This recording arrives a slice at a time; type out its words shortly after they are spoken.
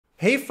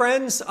Hey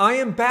friends, I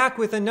am back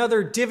with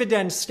another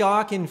dividend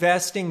stock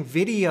investing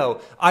video.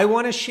 I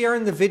want to share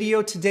in the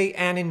video today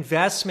an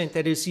investment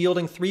that is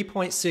yielding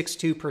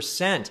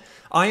 3.62%.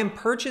 I am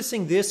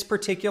purchasing this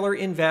particular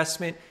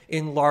investment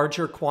in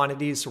larger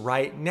quantities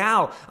right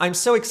now. I'm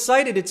so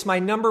excited. It's my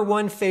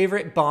 #1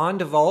 favorite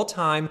bond of all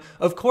time.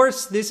 Of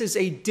course, this is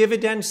a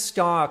dividend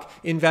stock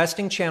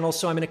investing channel,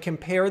 so I'm going to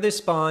compare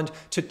this bond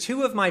to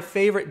two of my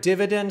favorite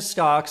dividend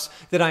stocks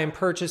that I am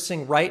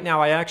purchasing right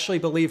now. I actually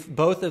believe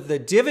both of the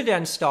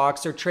dividend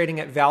stocks are trading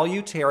at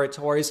value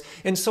territories,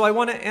 and so I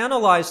want to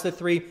analyze the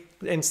three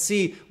and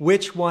see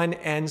which one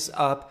ends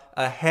up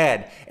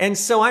ahead. And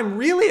so I'm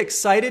really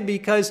excited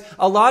because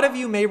a lot of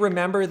you may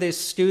remember this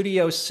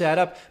studio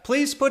setup.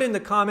 Please put in the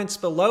comments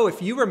below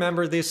if you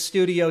remember this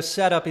studio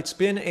setup. It's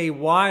been a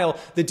while.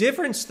 The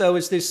difference though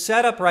is this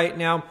setup right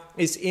now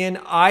is in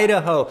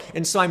Idaho.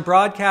 And so I'm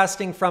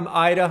broadcasting from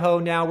Idaho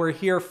now. We're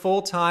here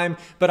full time,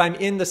 but I'm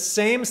in the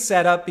same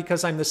setup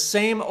because I'm the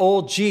same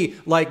old G,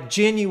 like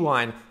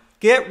genuine.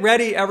 Get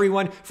ready,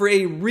 everyone, for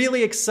a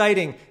really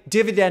exciting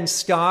dividend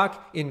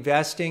stock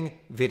investing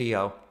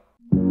video.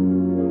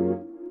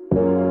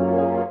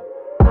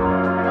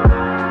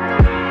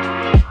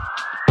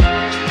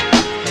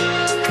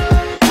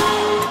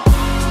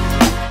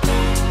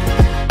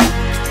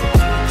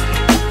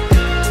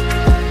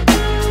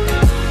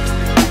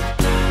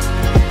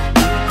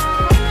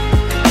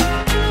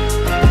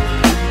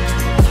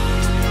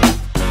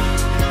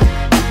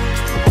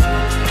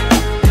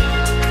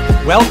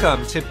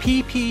 Welcome to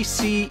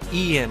PPC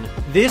Ian.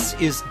 This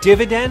is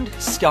dividend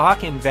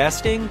stock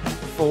investing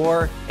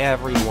for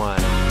everyone.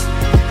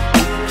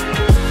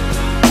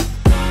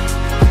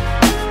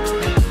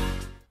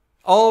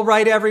 All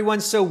right, everyone.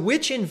 So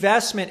which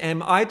investment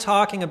am I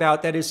talking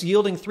about that is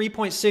yielding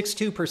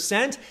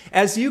 3.62%?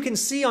 As you can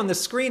see on the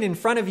screen in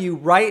front of you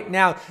right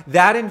now,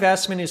 that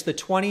investment is the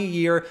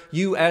 20-year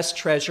US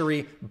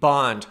Treasury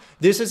Bond.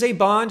 This is a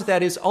bond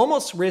that is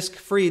almost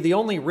risk-free. The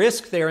only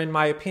risk there, in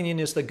my opinion,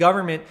 is the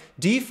government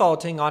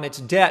defaulting on its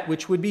debt,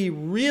 which would be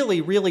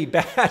really, really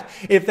bad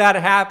if that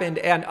happened,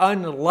 and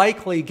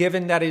unlikely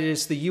given that it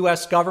is the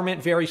US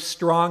government, very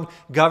strong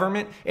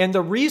government. And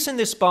the reason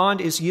this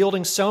bond is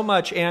yielding so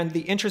much and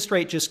the interest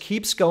rate just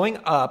keeps going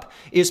up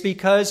is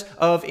because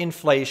of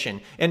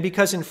inflation. And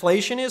because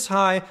inflation is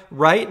high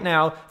right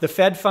now, the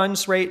Fed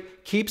funds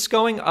rate keeps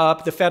going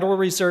up. The Federal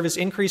Reserve is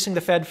increasing the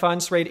Fed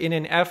funds rate in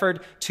an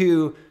effort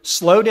to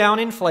slow down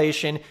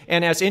inflation.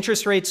 And as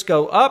interest rates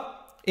go up,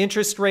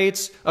 interest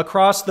rates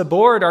across the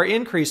board are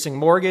increasing.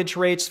 Mortgage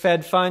rates,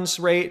 Fed funds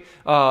rate,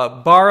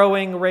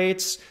 borrowing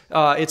rates.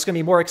 It's going to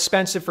be more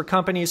expensive for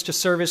companies to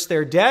service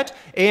their debt,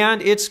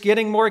 and it's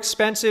getting more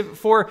expensive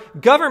for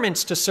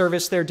governments to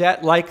service their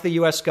debt, like the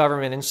U.S.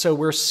 government. And so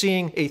we're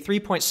seeing a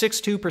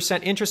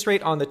 3.62% interest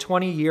rate on the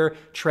 20-year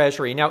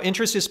Treasury. Now,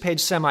 interest is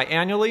paid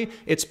semi-annually.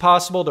 It's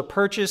possible to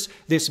purchase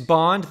this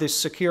bond, this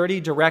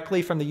security,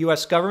 directly from the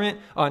U.S. government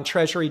on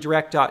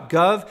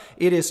TreasuryDirect.gov.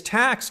 It is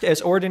taxed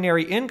as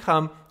ordinary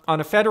income on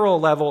a federal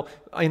level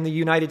in the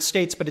United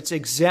States, but it's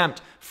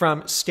exempt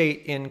from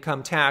state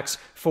income tax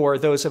for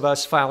those of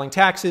us filing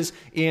taxes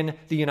in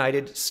the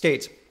United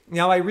States.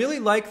 Now, I really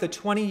like the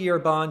 20-year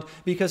bond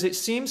because it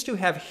seems to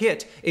have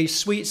hit a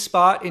sweet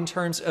spot in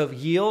terms of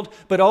yield,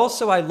 but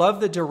also I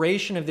love the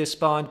duration of this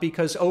bond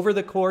because over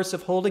the course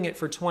of holding it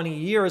for 20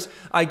 years,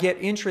 I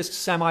get interest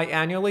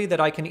semi-annually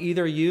that I can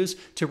either use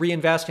to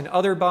reinvest in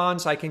other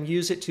bonds. I can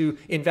use it to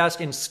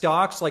invest in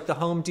stocks like the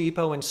Home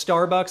Depot and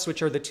Starbucks,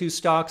 which are the two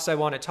stocks I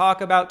want to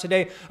talk about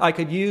today. I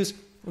could use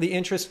the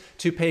interest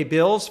to pay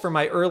bills for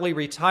my early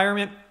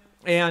retirement.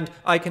 And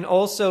I can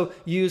also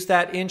use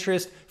that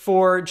interest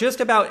for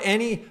just about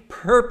any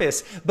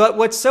purpose. But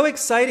what's so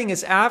exciting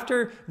is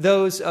after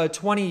those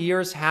 20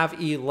 years have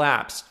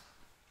elapsed,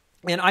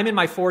 and I'm in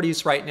my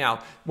 40s right now.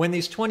 When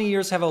these 20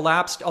 years have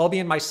elapsed, I'll be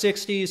in my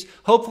 60s,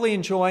 hopefully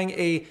enjoying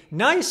a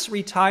nice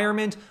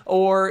retirement.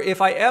 Or if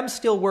I am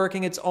still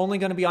working, it's only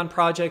going to be on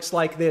projects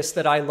like this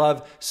that I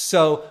love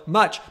so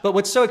much. But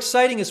what's so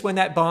exciting is when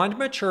that bond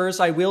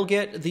matures, I will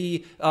get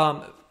the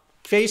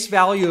face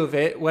value of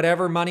it,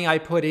 whatever money I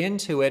put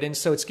into it. And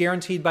so it's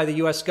guaranteed by the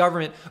U.S.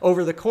 government.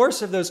 Over the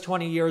course of those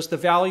 20 years, the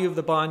value of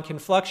the bond can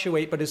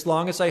fluctuate, but as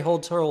long as I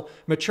hold till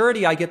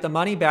maturity, I get the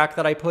money back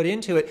that I put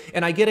into it,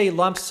 and I get a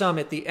lump sum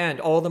at the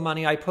end, all the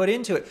money I put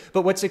into it.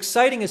 But what's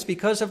exciting is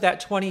because of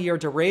that 20-year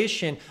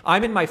duration,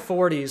 I'm in my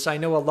 40s. I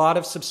know a lot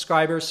of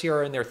subscribers here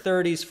are in their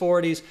 30s,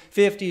 40s,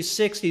 50s,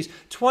 60s.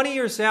 20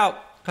 years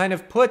out kind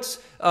of puts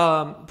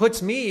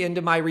me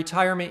into my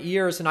retirement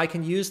years, and I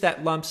can use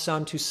that lump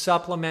sum to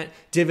supplement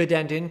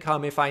dividend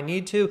income if I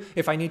need to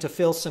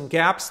fill some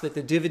gaps that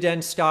the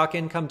dividend stock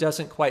income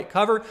doesn't quite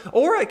cover,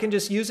 or I can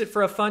just use it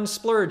for a fun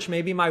splurge.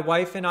 Maybe my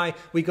wife and I,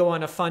 we go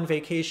on a fun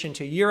vacation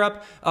to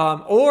Europe,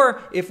 or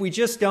if we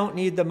just don't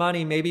need the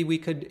money, maybe we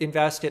could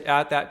invest it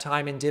at that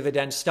time in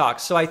dividend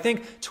stocks. So I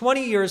think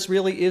 20 years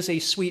really is a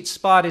sweet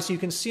spot. As you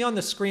can see on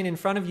the screen in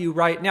front of you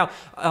right now,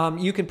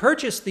 you can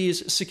purchase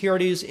these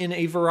securities in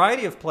a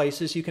variety of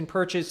places. purchases. You can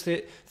purchase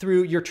it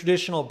through your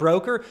traditional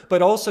broker,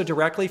 but also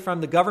directly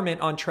from the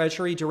government on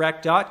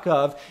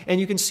TreasuryDirect.gov. And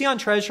you can see on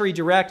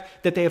TreasuryDirect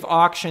that they have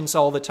auctions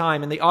all the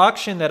time. And the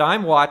auction that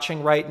I'm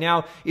watching right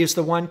now is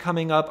the one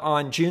coming up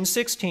on June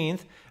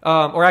 16th.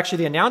 Or actually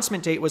the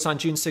announcement date was on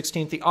June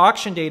 16th. The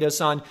auction date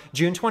is on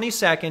June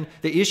 22nd.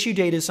 The issue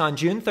date is on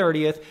June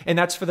 30th. And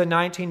that's for the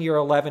 19-year,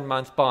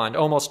 11-month bond,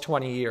 almost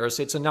 20 years.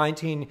 It's a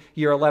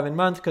 19-year,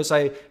 11-month because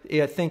I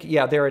think,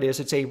 yeah, there it is.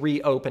 It's a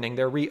reopening.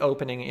 They're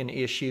reopening an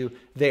issue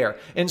there.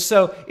 And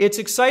so it's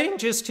exciting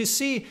just to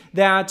see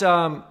that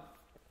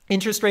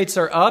interest rates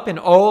are up, and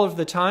all of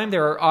the time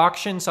there are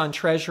auctions on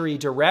Treasury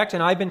Direct.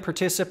 And I've been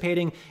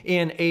participating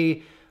in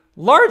a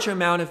large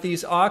amount of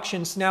these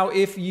auctions. Now,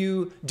 if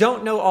you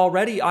don't know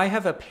already, I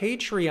have a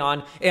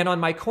Patreon, and on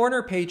my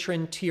corner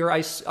patron tier,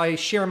 I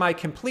share my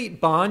complete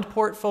bond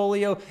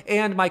portfolio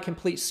and my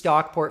complete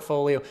stock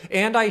portfolio,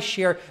 and I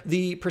share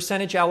the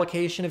percentage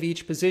allocation of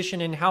each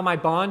position and how my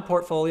bond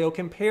portfolio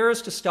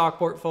compares to stock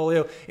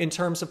portfolio in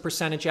terms of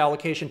percentage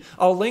allocation.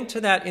 I'll link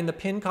to that in the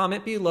pinned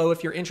comment below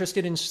if you're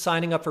interested in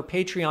signing up for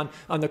Patreon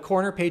on the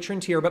corner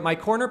patron tier. But my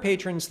corner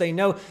patrons, they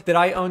know that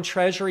I own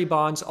Treasury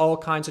bonds, all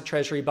kinds of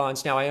Treasury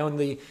bonds. Now, I own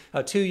the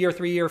 2-year,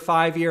 3-year,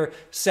 5-year,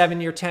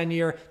 7-year,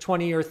 10-year,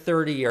 20-year,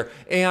 30-year.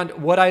 And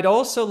what I'd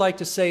also like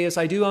to say is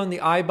I do own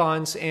the I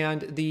bonds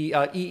and the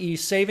EE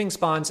savings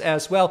bonds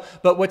as well.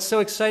 But what's so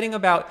exciting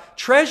about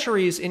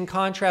treasuries in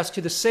contrast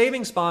to the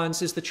savings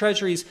bonds is the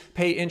treasuries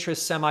pay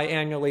interest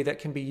semi-annually that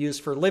can be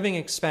used for living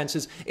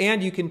expenses,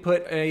 and you can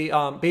put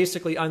a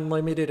basically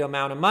unlimited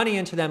amount of money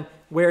into them,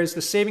 whereas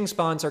the savings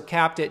bonds are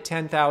capped at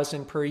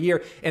 $10,000 per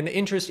year, and the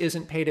interest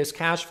isn't paid as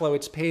cash flow,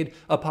 it's paid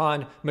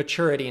upon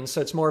maturity, and so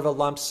it's more of a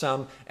lump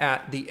sum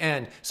at the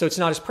end. So it's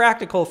not as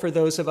practical for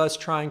those of us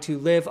trying to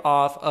live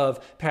off of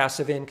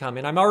passive income,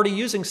 and I'm already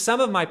using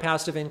some of my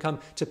passive income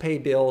to pay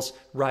bills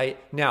right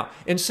now.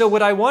 And so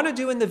what I want to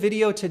do in the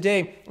video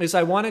today is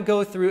I want to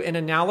go through an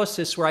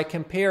analysis where I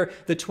compare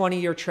the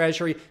 20-year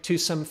treasury to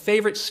some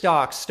favorite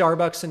stocks,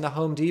 Starbucks and the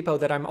Home Depot,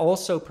 that I'm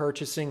also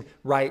purchasing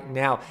right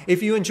now.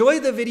 If you enjoy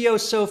the video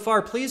so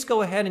far, please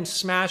go ahead and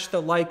smash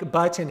the like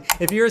button.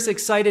 If you're as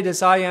excited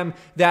as I am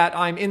that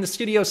I'm in the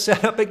studio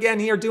set up again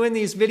here doing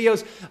these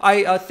videos,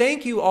 I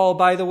thank you all,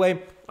 by the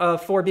way,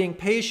 for being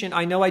patient.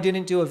 I know I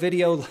didn't do a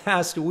video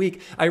last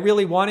week. I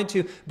really wanted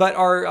to, but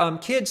our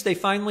kids, they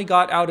finally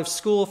got out of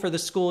school for the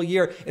school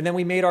year, and then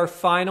we made our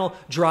final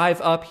drive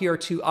up here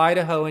to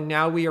Idaho, and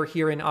now we are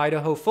here in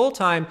Idaho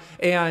full-time,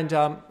 and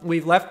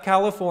we've left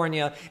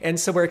California, and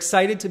so we're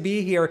excited to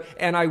be here,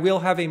 and I will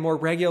have a more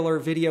regular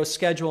video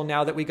schedule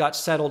now that we got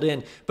settled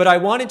in. But I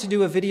wanted to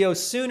do a video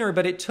sooner,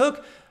 but it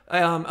took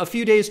a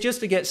few days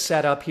just to get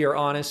set up here,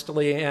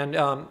 honestly, and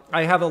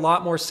I have a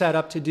lot more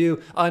setup to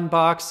do,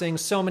 unboxing,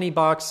 so many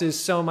boxes,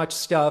 so much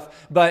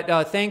stuff, but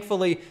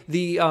thankfully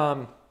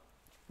the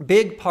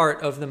big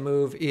part of the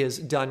move is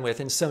done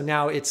with, and so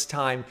now it's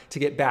time to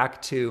get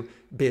back to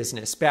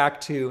business, back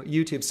to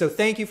YouTube. So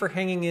thank you for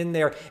hanging in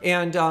there.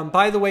 And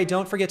by the way,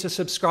 don't forget to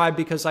subscribe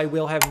because I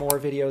will have more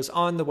videos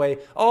on the way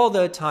all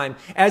the time.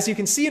 As you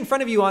can see in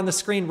front of you on the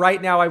screen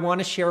right now, I want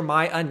to share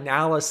my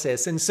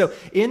analysis. And so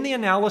in the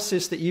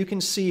analysis that you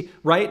can see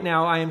right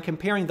now, I am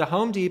comparing the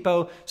Home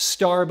Depot,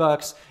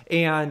 Starbucks,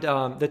 and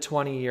the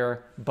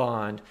 20-year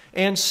bond.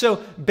 And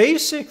so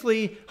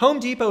basically, Home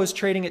Depot is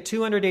trading at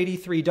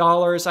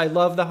 $283. I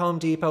love the Home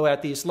Depot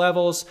at these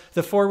levels.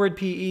 The forward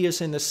PE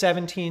is in the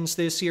 17s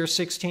this year,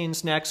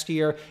 16s next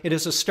year. It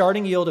is a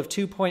starting yield of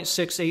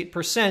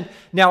 2.68%.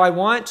 Now, I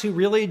want to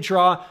really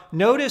draw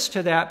notice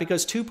to that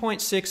because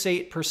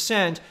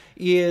 2.68%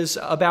 is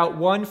about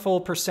 1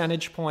 full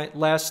percentage point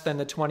less than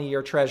the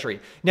 20-year Treasury.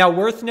 Now,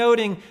 worth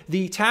noting,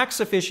 the tax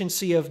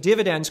efficiency of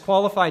dividends,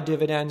 qualified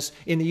dividends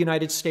in the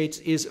United States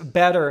is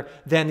better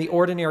than the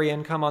ordinary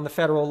income on the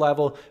federal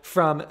level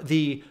from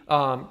the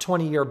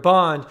 20-year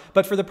bond.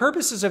 But for the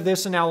purposes of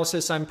this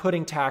analysis, I'm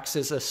putting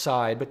taxes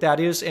aside, but that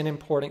is an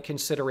important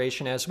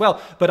consideration as well.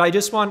 But I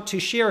just want to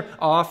share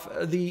off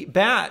the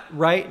bat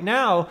right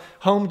now,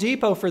 Home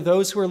Depot, for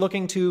those who are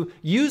looking to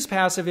use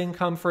passive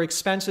income for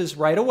expenses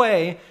right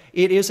away,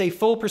 it is a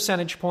full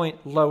percentage point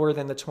lower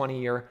than the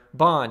 20-year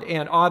bond.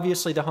 And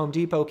obviously, the Home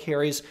Depot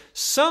carries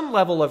some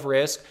level of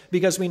risk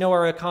because we know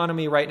our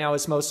economy right now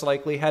is most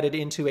likely headed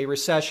into a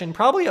recession,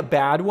 probably a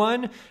bad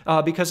one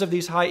because of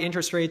these high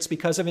interest rates,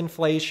 because of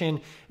inflation.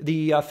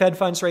 The Fed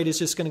funds rate is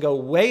just going to go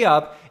way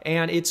up,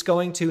 and it's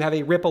going to have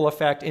a ripple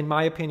effect, in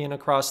my opinion,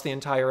 across the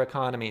entire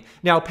economy.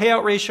 Now,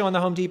 payout ratio on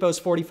the Home Depot is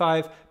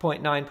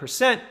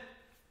 45.9%.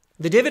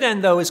 The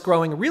dividend, though, is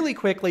growing really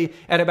quickly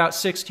at about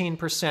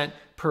 16%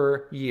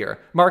 per year.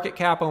 Market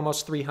cap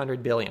almost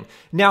 $300 billion.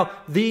 Now,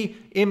 the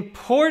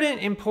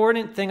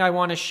important thing I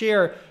want to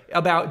share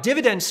about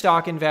dividend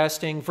stock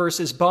investing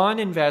versus bond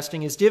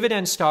investing is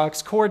dividend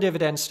stocks, core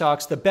dividend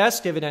stocks, the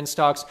best dividend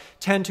stocks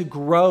tend to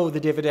grow the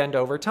dividend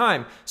over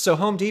time. So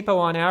Home Depot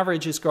on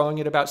average is growing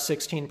at about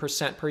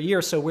 16% per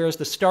year. So whereas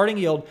the starting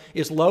yield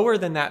is lower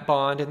than that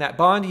bond, and that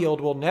bond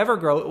yield will never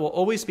grow, it will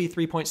always be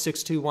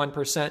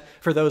 3.621%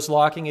 for those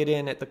locking it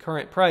in at the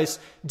current price,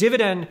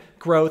 dividend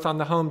growth on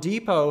the Home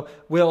Depot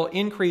will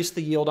increase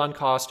the yield on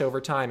cost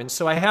over time. And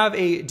so I have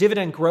a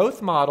dividend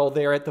growth model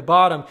there at the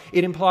bottom.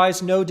 It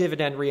implies no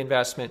dividend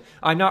reinvestment.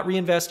 I'm not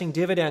reinvesting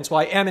dividends. Well,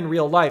 I am in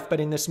real life,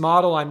 but in this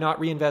model, I'm not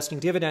reinvesting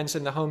dividends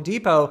in the Home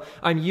Depot.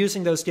 I'm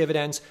using those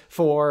dividends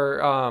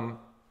for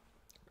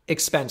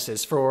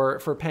expenses,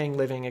 for paying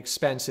living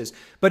expenses.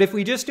 But if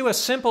we just do a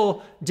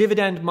simple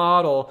dividend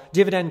model,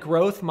 dividend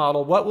growth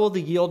model, what will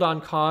the yield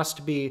on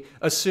cost be,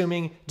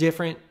 assuming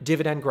different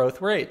dividend growth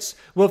rates?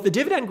 Well, if the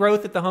dividend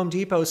growth at the Home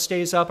Depot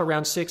stays up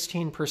around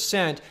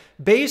 16%,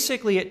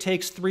 basically it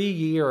takes 3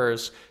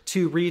 years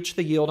to reach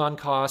the yield on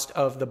cost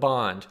of the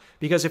bond.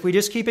 Because if we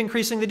just keep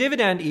increasing the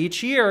dividend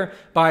each year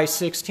by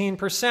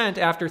 16%,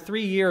 after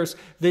 3 years,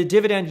 the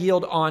dividend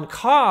yield on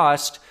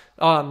cost,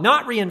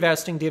 not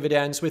reinvesting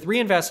dividends. With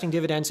reinvesting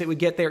dividends, it would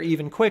get there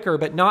even quicker,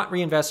 but not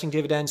reinvesting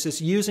dividends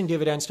is using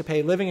dividends to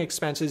pay living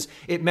expenses.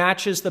 It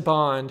matches the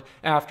bond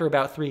after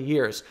about 3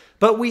 years.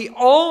 But we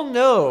all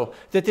know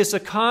that this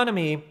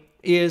economy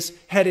is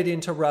headed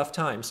into rough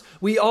times.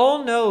 We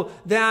all know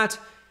that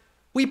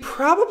we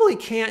probably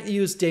can't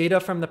use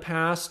data from the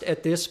past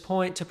at this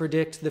point to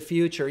predict the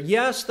future.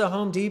 Yes, the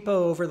Home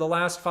Depot over the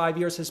last 5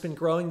 years has been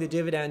growing the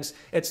dividends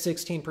at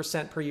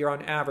 16% per year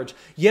on average.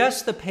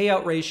 Yes, the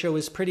payout ratio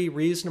is pretty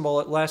reasonable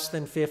at less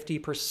than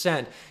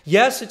 50%.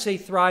 Yes, it's a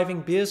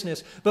thriving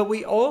business, but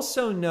we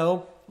also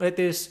know that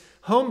this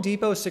Home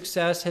Depot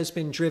success has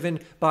been driven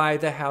by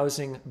the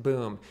housing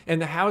boom.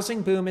 And the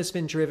housing boom has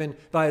been driven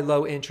by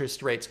low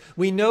interest rates.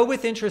 We know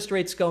with interest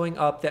rates going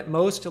up that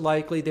most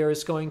likely there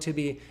is going to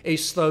be a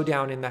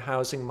slowdown in the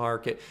housing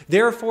market.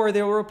 Therefore,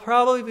 there will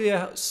probably be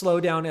a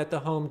slowdown at the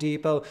Home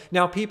Depot.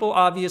 Now, people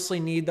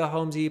obviously need the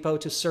Home Depot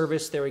to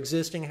service their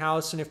existing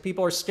house. And if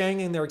people are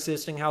staying in their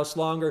existing house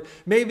longer,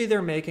 maybe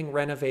they're making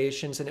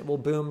renovations and it will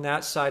boom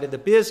that side of the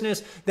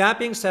business. That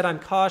being said, I'm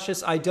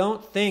cautious. I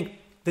don't think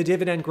the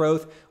dividend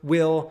growth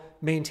will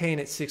maintain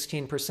at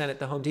 16% at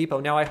the Home Depot.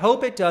 Now, I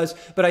hope it does,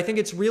 but I think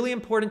it's really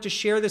important to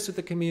share this with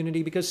the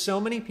community because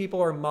so many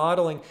people are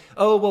modeling,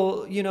 oh,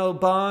 well, you know,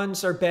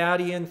 bonds are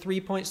bad, Ian,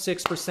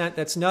 3.6%.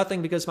 That's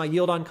nothing because my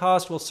yield on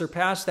cost will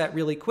surpass that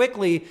really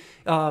quickly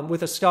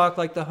with a stock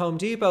like the Home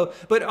Depot.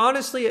 But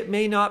honestly, it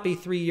may not be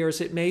 3 years.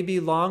 It may be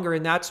longer,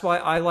 and that's why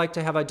I like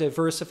to have a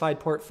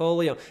diversified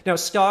portfolio. Now,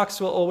 stocks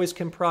will always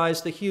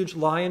comprise the huge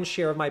lion's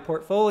share of my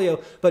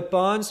portfolio, but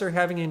bonds are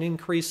having an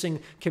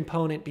increasing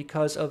component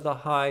because of the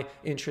high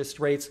interest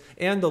rates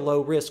and the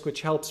low risk,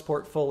 which helps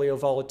portfolio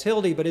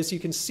volatility. But as you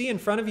can see in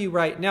front of you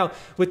right now,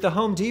 with the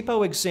Home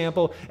Depot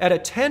example, at a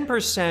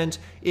 10%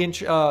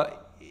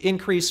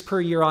 increase per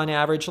year on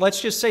average,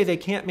 let's just say they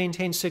can't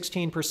maintain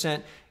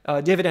 16%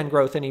 dividend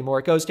growth anymore.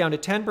 It goes down to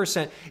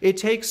 10%. It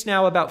takes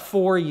now about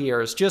 4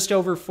 years, just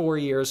over 4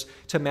 years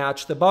to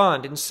match the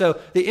bond. And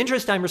so the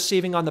interest I'm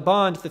receiving on the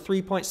bond, the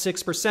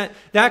 3.6%,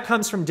 that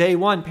comes from day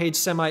one, paid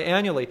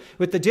semi-annually.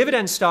 With the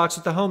dividend stocks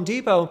at the Home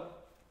Depot,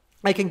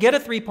 I can get a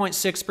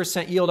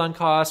 3.6% yield on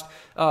cost,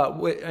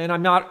 and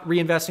I'm not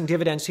reinvesting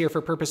dividends here for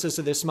purposes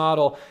of this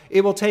model.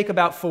 It will take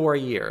about 4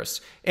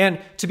 years. And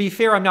to be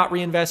fair, I'm not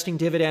reinvesting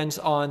dividends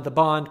on the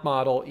bond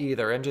model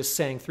either. I'm just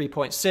saying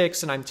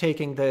 3.6, and I'm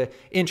taking the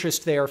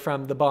interest there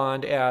from the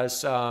bond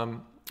as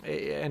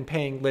and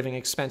paying living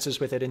expenses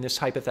with it in this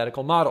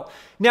hypothetical model.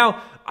 Now,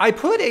 I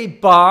put a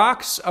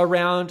box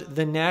around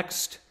the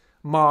next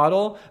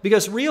model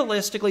because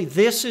realistically,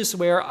 this is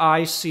where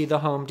I see the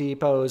Home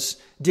Depot's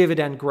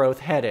dividend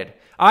growth headed.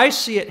 I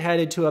see it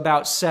headed to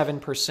about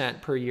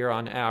 7% per year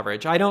on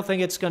average. I don't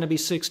think it's going to be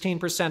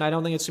 16%. I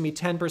don't think it's going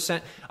to be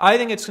 10%. I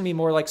think it's going to be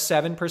more like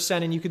 7%.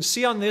 And you can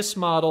see on this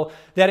model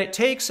that it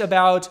takes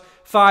about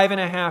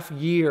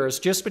 5.5 years,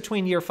 just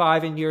between year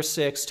 5 and year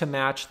 6, to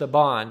match the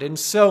bond. And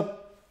so,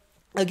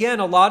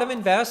 again, a lot of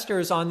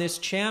investors on this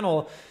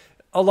channel,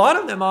 a lot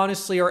of them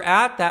honestly are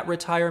at that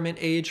retirement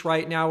age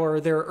right now, or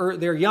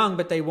they're young,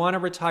 but they want to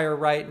retire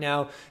right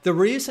now. The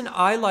reason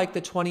I like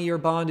the 20-year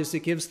bond is it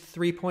gives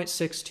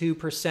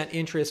 3.62%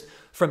 interest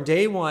from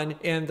day one,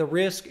 and the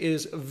risk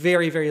is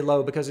very, very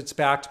low because it's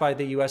backed by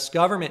the US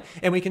government.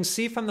 And we can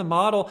see from the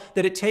model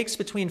that it takes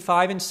between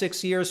 5 and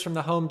 6 years from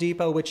the Home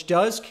Depot, which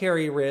does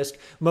carry risk,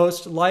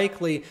 most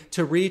likely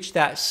to reach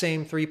that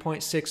same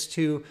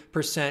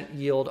 3.62%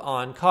 yield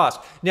on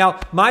cost. Now,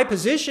 my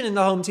position in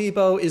the Home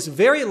Depot is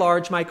very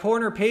large. My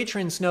corner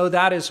patrons know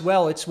that as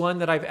well. It's one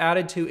that I've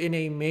added to in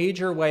a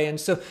major way. And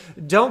so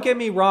don't get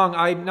me wrong,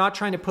 I'm not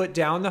trying to put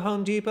down the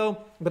Home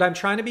Depot. but I'm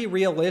trying to be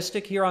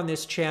realistic here on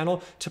this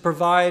channel to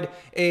provide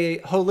a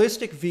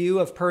holistic view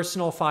of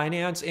personal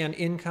finance and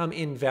income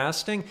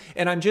investing.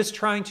 And I'm just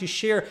trying to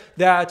share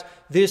that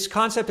this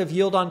concept of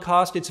yield on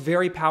cost, it's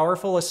very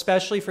powerful,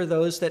 especially for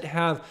those that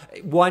have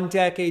 1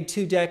 decade,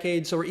 2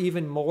 decades, or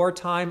even more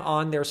time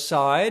on their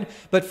side.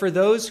 But for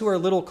those who are a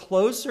little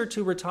closer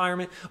to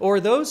retirement, or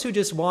those who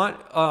just want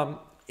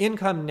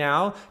income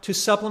now to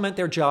supplement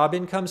their job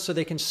income so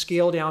they can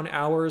scale down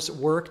hours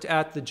worked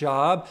at the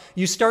job,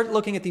 you start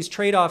looking at these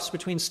trade-offs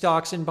between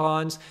stocks and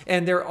bonds,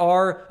 and there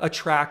are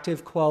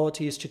attractive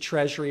qualities to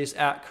treasuries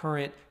at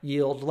current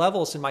yield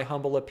levels, in my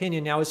humble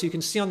opinion. Now, as you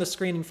can see on the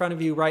screen in front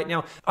of you right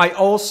now, I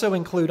also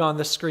include on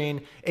the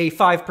screen a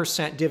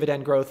 5%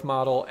 dividend growth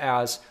model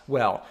as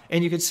well.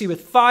 And you can see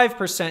with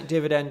 5%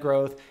 dividend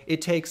growth,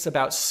 it takes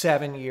about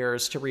 7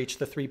 years to reach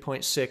the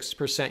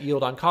 3.6%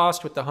 yield on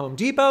cost with the Home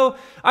Depot.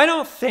 I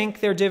don't think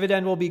their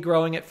dividend will be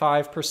growing at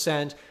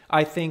 5%.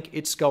 I think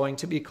it's going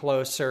to be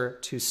closer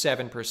to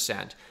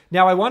 7%.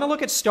 Now, I want to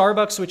look at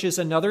Starbucks, which is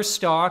another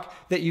stock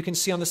that you can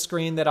see on the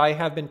screen that I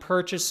have been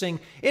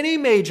purchasing in a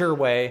major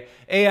way.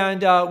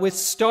 And with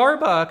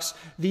Starbucks,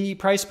 the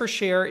price per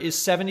share is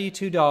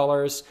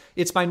 $72.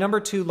 It's my number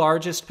 2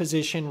 largest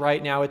position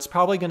right now. It's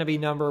probably going to be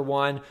number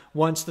 1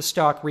 once the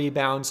stock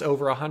rebounds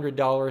over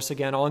 $100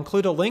 again. I'll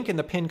include a link in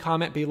the pinned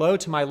comment below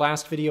to my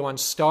last video on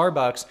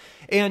Starbucks.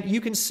 And you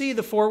can see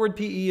the forward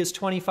PE is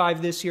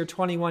 25 this year,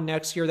 21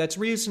 next year. That's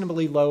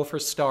reasonably low for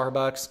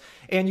Starbucks.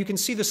 And you can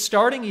see the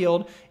starting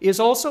yield is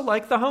also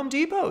like the Home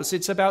Depot's.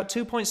 It's about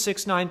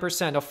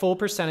 2.69%, a full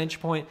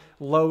percentage point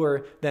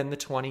lower than the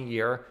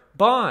 20-year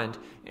bond.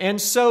 And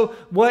so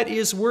what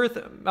is worth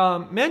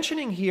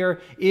mentioning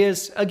here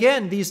is,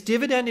 again, these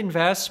dividend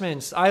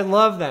investments. I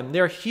love them.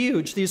 They're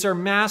huge. These are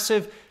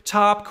massive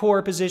top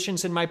core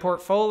positions in my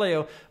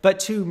portfolio. But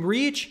to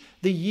reach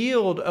the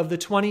yield of the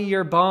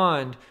 20-year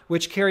bond,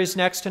 which carries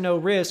next to no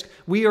risk,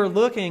 we are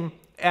looking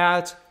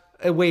at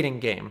a waiting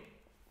game.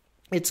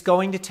 It's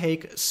going to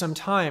take some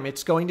time.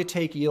 It's going to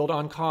take yield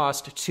on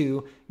cost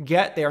to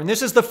get there. And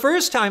this is the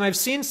first time I've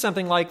seen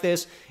something like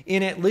this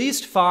in at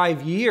least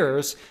 5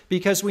 years,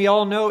 because we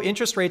all know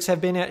interest rates have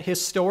been at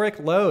historic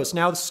lows.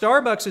 Now,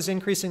 Starbucks is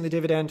increasing the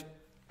dividend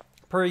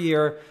per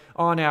year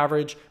on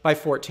average by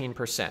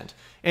 14%.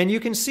 And you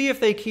can see if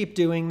they keep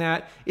doing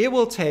that, it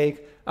will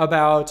take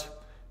about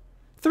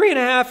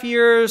 3.5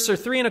 years or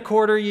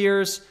 3.25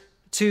 years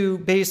to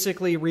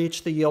basically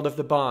reach the yield of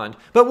the bond.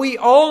 But we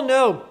all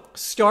know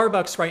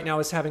Starbucks right now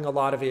is having a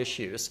lot of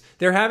issues.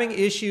 They're having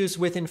issues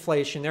with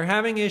inflation. They're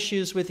having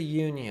issues with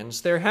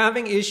unions. They're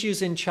having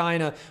issues in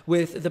China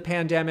with the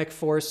pandemic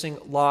forcing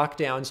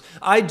lockdowns.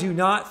 I do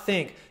not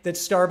think that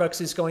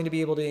Starbucks is going to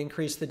be able to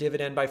increase the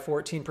dividend by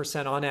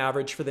 14% on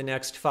average for the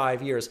next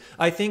 5 years.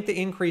 I think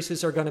the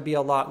increases are going to be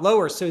a lot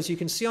lower. So as you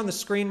can see on the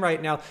screen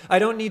right now, I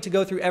don't need to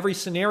go through every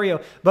scenario,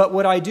 but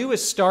what I do with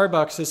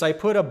Starbucks is I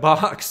put a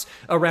box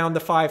around the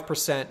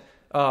 5%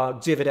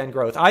 dividend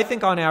growth. I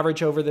think on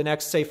average over the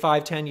next, say,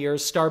 5-10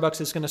 years,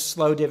 Starbucks is going to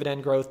slow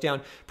dividend growth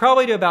down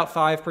probably to about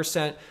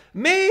 5%.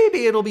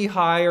 Maybe it'll be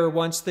higher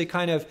once they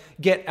kind of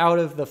get out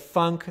of the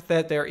funk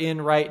that they're in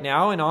right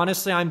now. And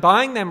honestly, I'm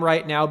buying them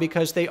right now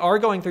because they are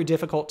going through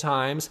difficult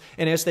times.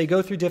 And as they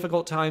go through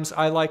difficult times,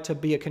 I like to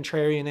be a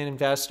contrarian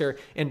investor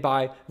and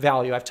buy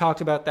value. I've talked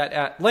about that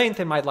at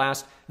length in my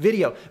last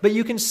video. But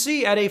you can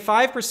see at a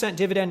 5%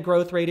 dividend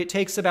growth rate, it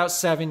takes about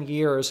 7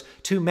 years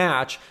to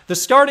match the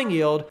starting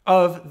yield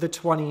of the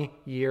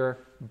 20-year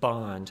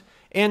bond.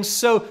 And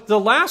so the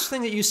last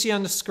thing that you see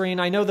on the screen,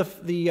 I know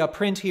the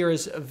print here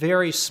is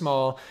very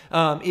small,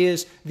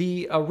 is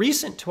the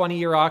recent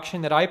 20-year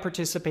auction that I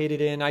participated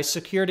in. I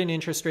secured an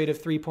interest rate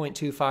of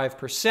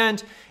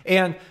 3.25%.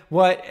 And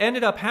what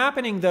ended up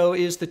happening, though,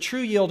 is the true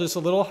yield is a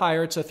little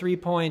higher. It's a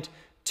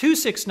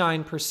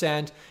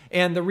 3.269%.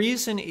 And the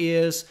reason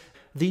is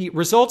the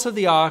results of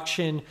the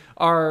auction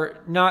are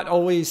not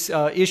always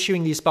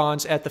issuing these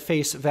bonds at the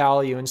face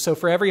value. And so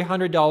for every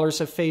 $100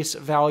 of face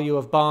value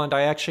of bond,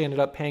 I actually ended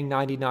up paying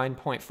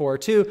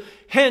 99.42.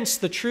 Hence,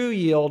 the true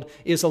yield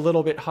is a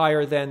little bit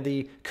higher than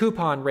the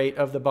coupon rate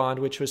of the bond,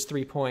 which was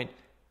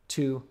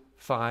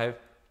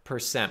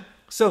 3.25%.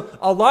 So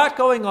a lot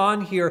going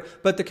on here,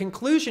 but the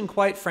conclusion,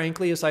 quite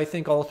frankly, is I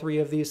think all three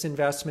of these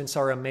investments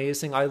are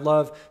amazing. I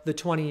love the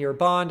 20-year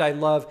bond. I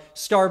love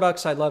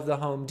Starbucks. I love the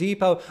Home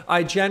Depot.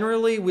 I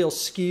generally will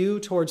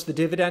skew towards the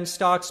dividend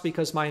stocks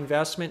because my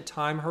investment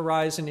time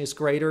horizon is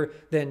greater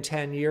than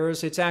 10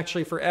 years. It's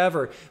actually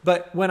forever.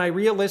 But when I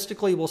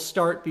realistically will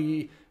start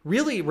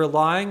really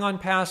relying on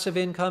passive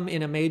income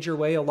in a major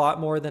way, a lot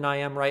more than I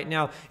am right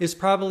now, is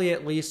probably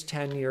at least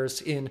 10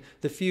 years in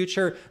the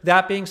future.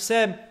 That being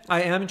said,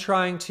 I am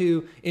trying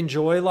to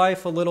enjoy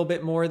life a little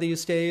bit more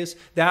these days.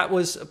 That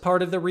was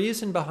part of the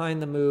reason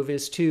behind the move,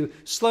 is to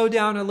slow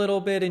down a little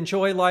bit,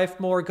 enjoy life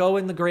more, go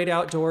in the great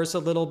outdoors a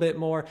little bit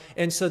more.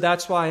 And so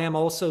that's why I am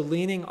also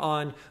leaning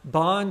on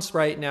bonds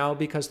right now,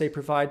 because they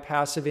provide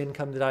passive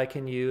income that I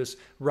can use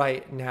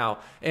right now.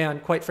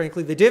 And quite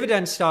frankly, the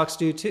dividend stocks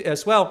do too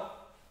as well.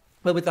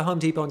 But with the Home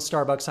Depot and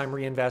Starbucks, I'm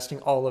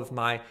reinvesting all of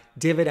my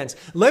dividends.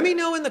 Let me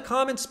know in the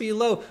comments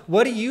below,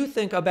 what do you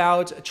think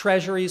about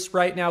treasuries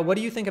right now? What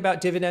do you think about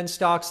dividend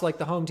stocks like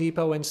the Home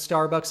Depot and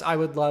Starbucks? I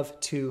would love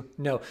to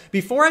know.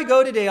 Before I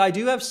go today, I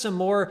do have some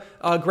more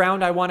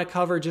ground I want to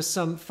cover, just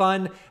some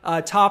fun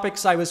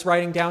topics I was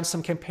writing down,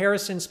 some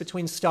comparisons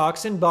between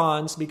stocks and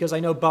bonds, because I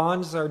know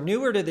bonds are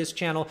newer to this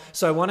channel,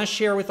 so I want to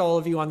share with all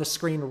of you on the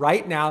screen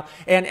right now.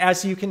 And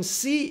as you can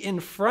see in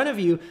front of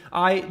you,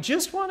 I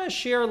just want to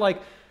share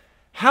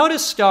how do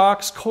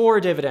stocks, core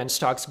dividend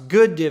stocks,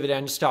 good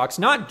dividend stocks,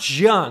 not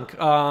junk,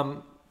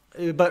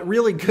 but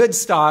really good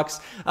stocks,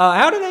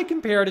 how do they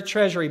compare to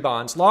treasury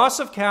bonds? Loss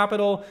of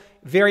capital,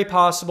 very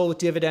possible with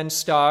dividend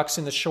stocks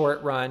in the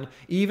short run,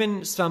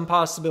 even some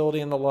possibility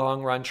in the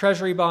long run.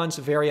 Treasury bonds,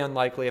 very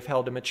unlikely if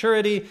held to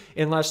maturity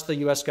unless the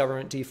US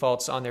government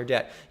defaults on their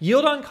debt.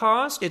 Yield on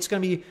cost, it's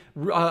going to be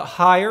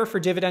higher for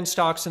dividend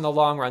stocks in the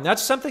long run.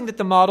 That's something that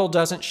the model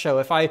doesn't show.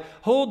 If I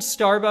hold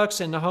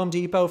Starbucks and the Home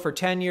Depot for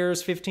 10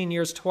 years, 15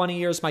 years, 20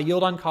 years, my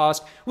yield on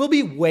cost will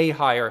be way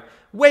higher.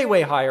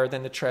 Way higher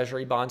than the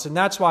treasury bonds. And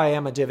that's why I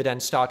am a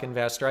dividend stock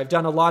investor. I've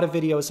done a lot of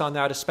videos on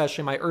that,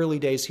 especially in my early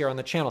days here on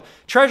the channel.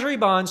 Treasury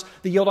bonds,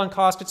 the yield on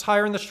cost, it's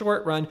higher in the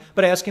short run,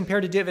 but as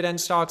compared to dividend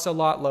stocks, a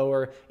lot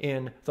lower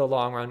in the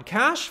long run.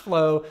 Cash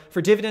flow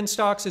for dividend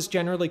stocks is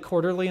generally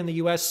quarterly in the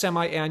US,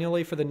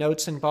 semi-annually for the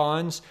notes and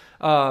bonds.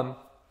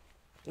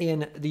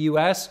 In the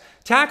US.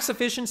 Tax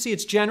efficiency,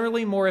 it's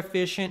generally more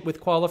efficient with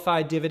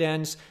qualified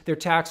dividends. They're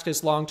taxed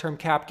as long-term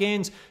cap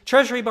gains.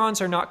 Treasury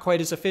bonds are not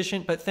quite as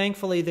efficient, but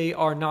thankfully they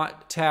are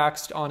not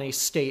taxed on a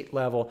state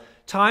level.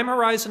 Time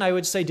horizon, I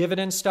would say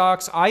dividend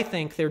stocks, I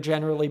think they're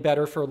generally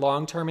better for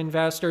long-term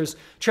investors.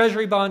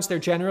 Treasury bonds, they're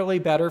generally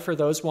better for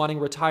those wanting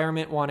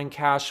retirement, wanting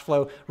cash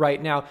flow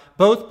right now.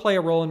 Both play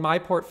a role in my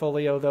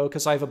portfolio, though,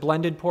 because I have a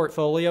blended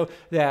portfolio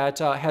that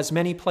has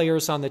many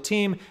players on the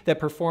team, that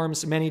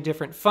performs many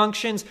different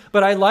functions.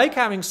 But I like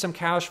having some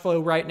cash flow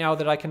right now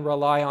that I can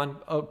rely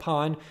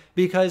upon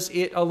because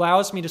it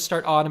allows me to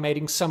start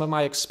automating some of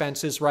my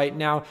expenses right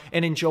now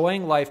and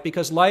enjoying life,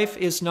 because life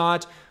is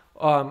not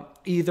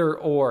either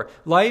or.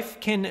 Life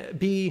can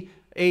be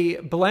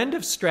a blend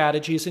of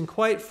strategies, and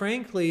quite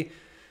frankly,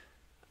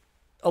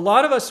 a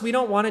lot of us, we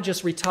don't want to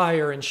just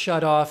retire and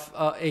shut off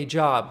a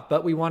job,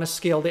 but we want to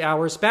scale the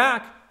hours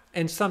back.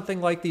 And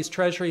something like these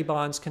treasury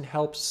bonds can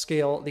help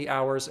scale the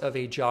hours of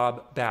a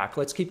job back.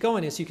 Let's keep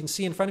going. As you can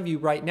see in front of you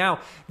right now,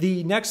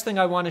 the next thing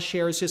I want to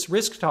share is just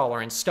risk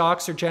tolerance.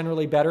 Stocks are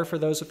generally better for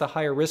those with a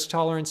higher risk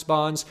tolerance,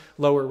 bonds,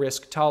 lower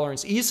risk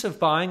tolerance. Ease of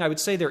buying, I would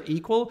say they're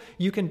equal.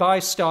 You can buy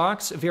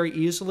stocks very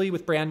easily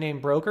with brand name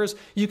brokers.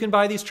 You can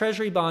buy these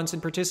treasury bonds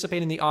and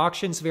participate in the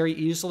auctions very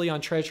easily on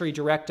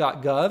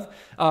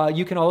TreasuryDirect.gov.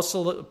 You can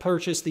also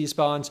purchase these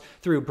bonds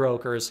through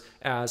brokers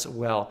as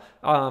well.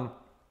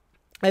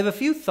 I have a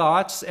few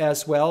thoughts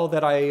as well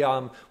that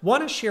I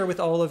want to share with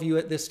all of you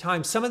at this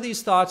time. Some of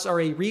these thoughts are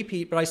a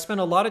repeat, but I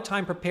spent a lot of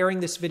time preparing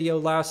this video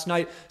last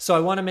night, so I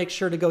want to make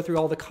sure to go through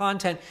all the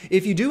content.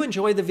 If you do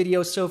enjoy the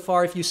video so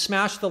far, if you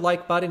smash the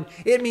like button,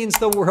 it means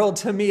the world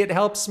to me. It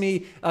helps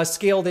me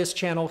scale this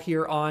channel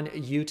here on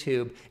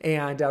YouTube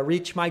and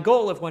reach my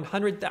goal of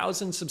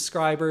 100,000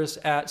 subscribers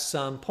at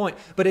some point.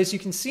 But as you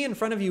can see in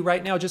front of you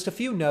right now, just a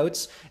few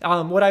notes.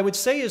 What I would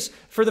say is,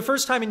 for the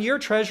first time in year,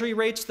 treasury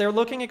rates, they're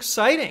looking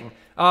exciting.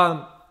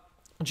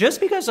 Just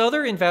because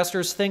other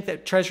investors think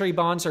that treasury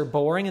bonds are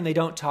boring and they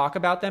don't talk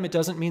about them, it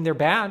doesn't mean they're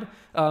bad.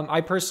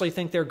 I personally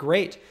think they're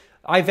great.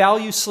 I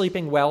value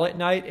sleeping well at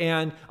night,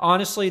 and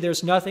honestly,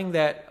 there's nothing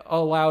that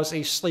allows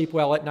a sleep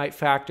well at night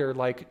factor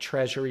like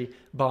treasury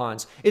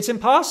bonds. It's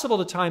impossible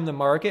to time the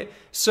market.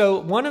 So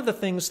one of the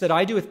things that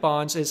I do with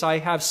bonds is I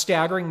have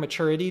staggering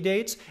maturity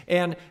dates,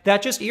 and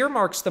that just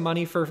earmarks the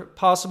money for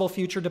possible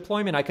future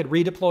deployment. I could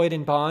redeploy it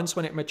in bonds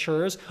when it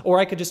matures, or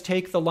I could just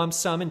take the lump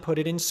sum and put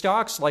it in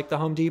stocks like the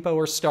Home Depot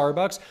or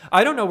Starbucks.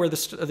 I don't know where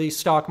the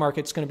stock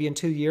market's going to be in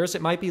 2 years.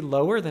 It might be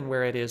lower than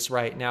where it is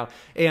right now.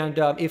 And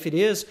if it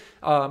is,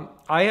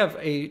 I have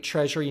a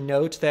treasury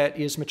note that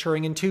is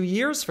maturing in 2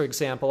 years, for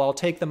example. I'll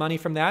take the money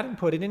from that and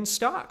put it in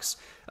stocks.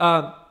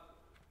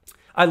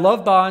 I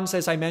love bonds,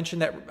 as I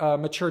mentioned, that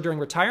mature during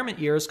retirement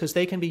years, because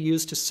they can be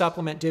used to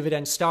supplement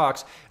dividend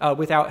stocks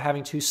without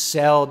having to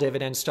sell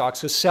dividend stocks.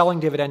 So selling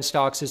dividend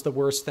stocks is the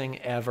worst thing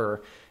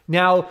ever.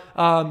 Now,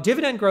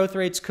 dividend growth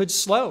rates could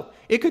slow.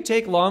 It could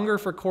take longer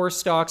for core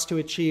stocks to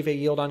achieve a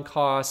yield on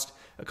cost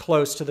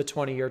close to the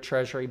 20-year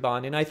treasury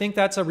bond. And I think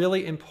that's a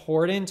really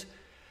important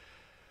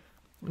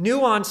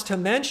nuance to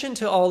mention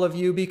to all of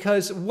you,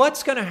 because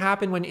what's going to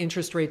happen when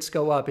interest rates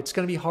go up? It's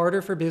going to be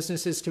harder for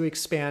businesses to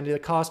expand. The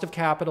cost of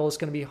capital is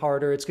going to be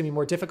harder. It's going to be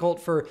more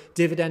difficult for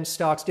dividend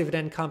stocks,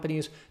 dividend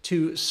companies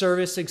to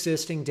service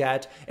existing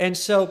debt. And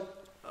so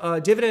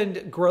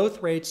dividend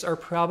growth rates are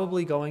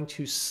probably going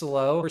to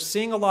slow. We're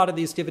seeing a lot of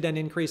these dividend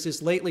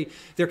increases lately.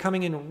 They're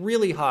coming in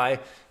really high,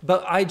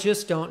 but I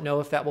just don't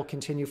know if that will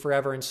continue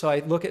forever. And so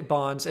I look at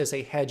bonds as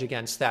a hedge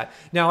against that.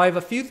 Now, I have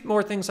a few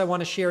more things I want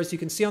to share, as you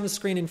can see on the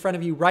screen in front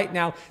of you right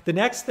now. The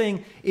next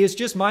thing is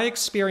just my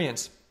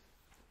experience.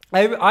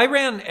 I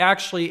ran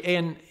actually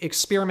an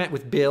experiment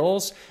with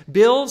bills.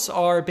 Bills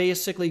are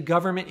basically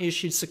government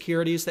issued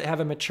securities that have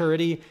a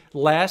maturity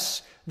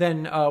less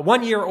than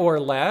 1 year or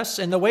less.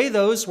 And the way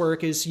those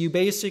work is you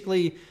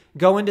basically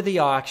go into the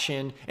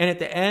auction, and at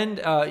the end,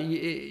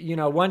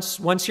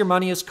 once your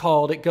money is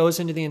called, it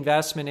goes into the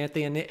investment. At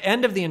the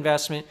end of the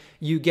investment,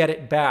 you get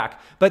it back.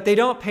 But they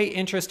don't pay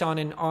interest on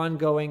an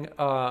ongoing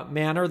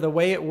manner. The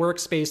way it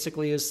works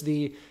basically is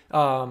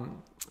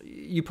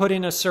you put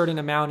in a certain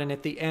amount, and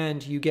at the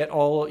end you get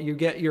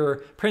your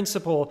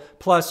principal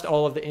plus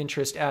all of the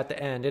interest at the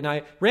end. And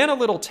I ran a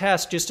little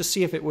test just to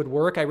see if it would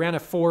work. I ran a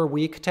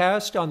 4-week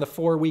test on the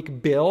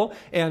 4-week bill,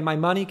 and my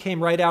money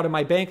came right out of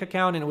my bank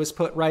account, and it was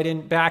put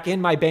back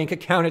in my bank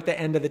account at the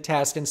end of the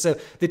test. And so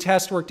the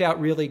test worked out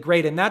really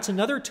great. And that's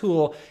another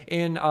tool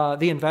in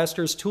the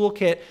investor's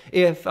toolkit.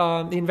 If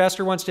the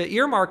investor wants to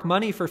earmark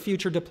money for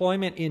future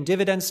deployment in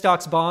dividend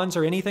stocks, bonds,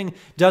 or anything,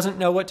 doesn't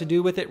know what to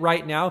do with it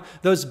right now,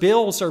 those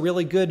bills are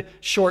really good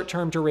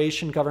short-term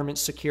duration government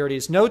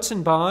securities. Notes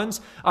and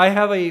bonds, I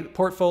have a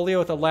portfolio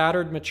with a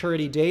laddered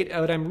maturity date,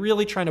 but I'm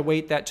really trying to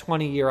wait that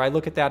 20-year. I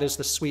look at that as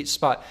the sweet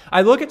spot.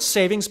 I look at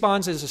savings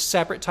bonds as a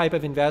separate type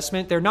of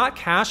investment. They're not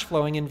cash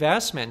flowing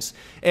investments.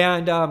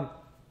 And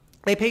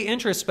they pay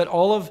interest, but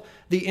all of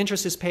the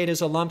interest is paid as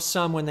a lump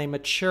sum when they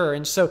mature.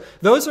 And so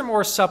those are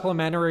more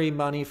supplementary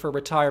money for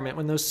retirement.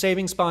 When those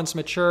savings bonds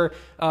mature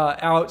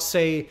out,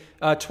 say,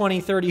 20,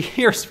 30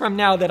 years from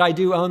now that I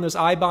do own those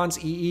I bonds,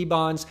 EE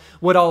bonds,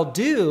 what I'll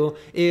do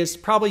is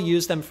probably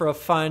use them for a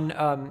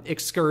fun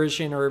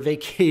excursion or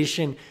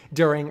vacation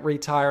during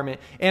retirement.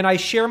 And I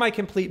share my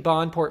complete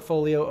bond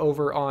portfolio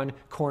over on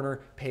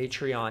Corner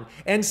Patreon.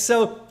 And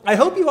so I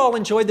hope you all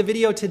enjoyed the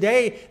video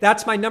today.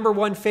 That's my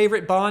 #1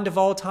 favorite bond of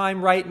all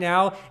time right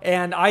now.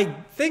 And I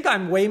think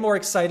I'm way more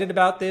excited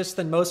about this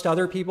than most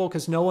other people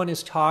because no one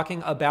is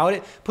talking about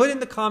it. Put in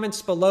the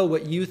comments below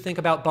what you think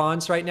about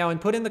bonds right now,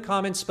 and put in the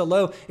comments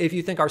below if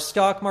you think our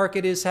stock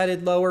market is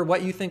headed lower,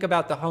 what you think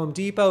about the Home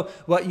Depot,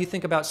 what you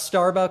think about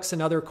Starbucks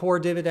and other core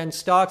dividend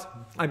stocks.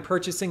 I'm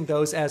purchasing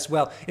those as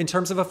well. In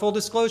terms of a full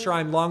disclosure,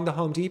 I'm long the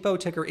Home Depot,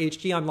 ticker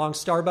HG. I'm long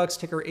Starbucks,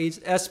 ticker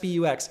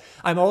SBUX.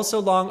 I'm also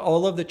long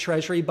all of the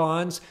Treasury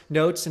bonds,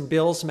 notes, and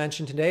bills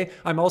mentioned today.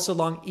 I'm also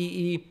long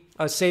EE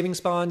savings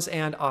bonds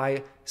and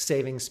I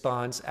savings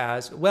bonds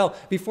as well.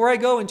 Before I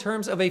go, in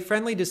terms of a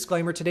friendly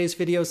disclaimer, today's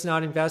video is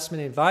not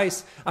investment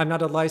advice. I'm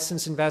not a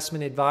licensed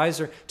investment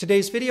advisor.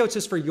 Today's video is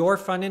just for your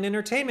fun and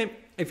entertainment.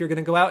 If you're going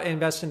to go out and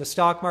invest in the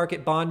stock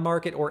market, bond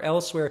market, or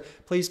elsewhere,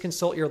 please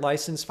consult your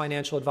licensed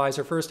financial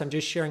advisor first. I'm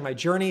just sharing my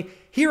journey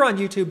here on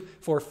YouTube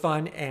for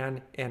fun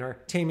and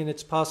entertainment.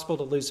 It's possible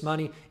to lose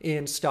money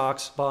in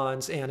stocks,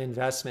 bonds, and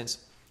investments.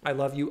 I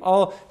love you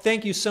all.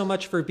 Thank you so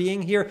much for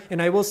being here,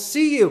 and I will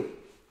see you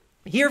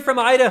here from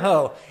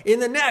Idaho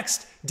in the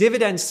next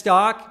dividend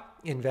stock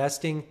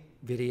investing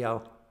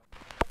video.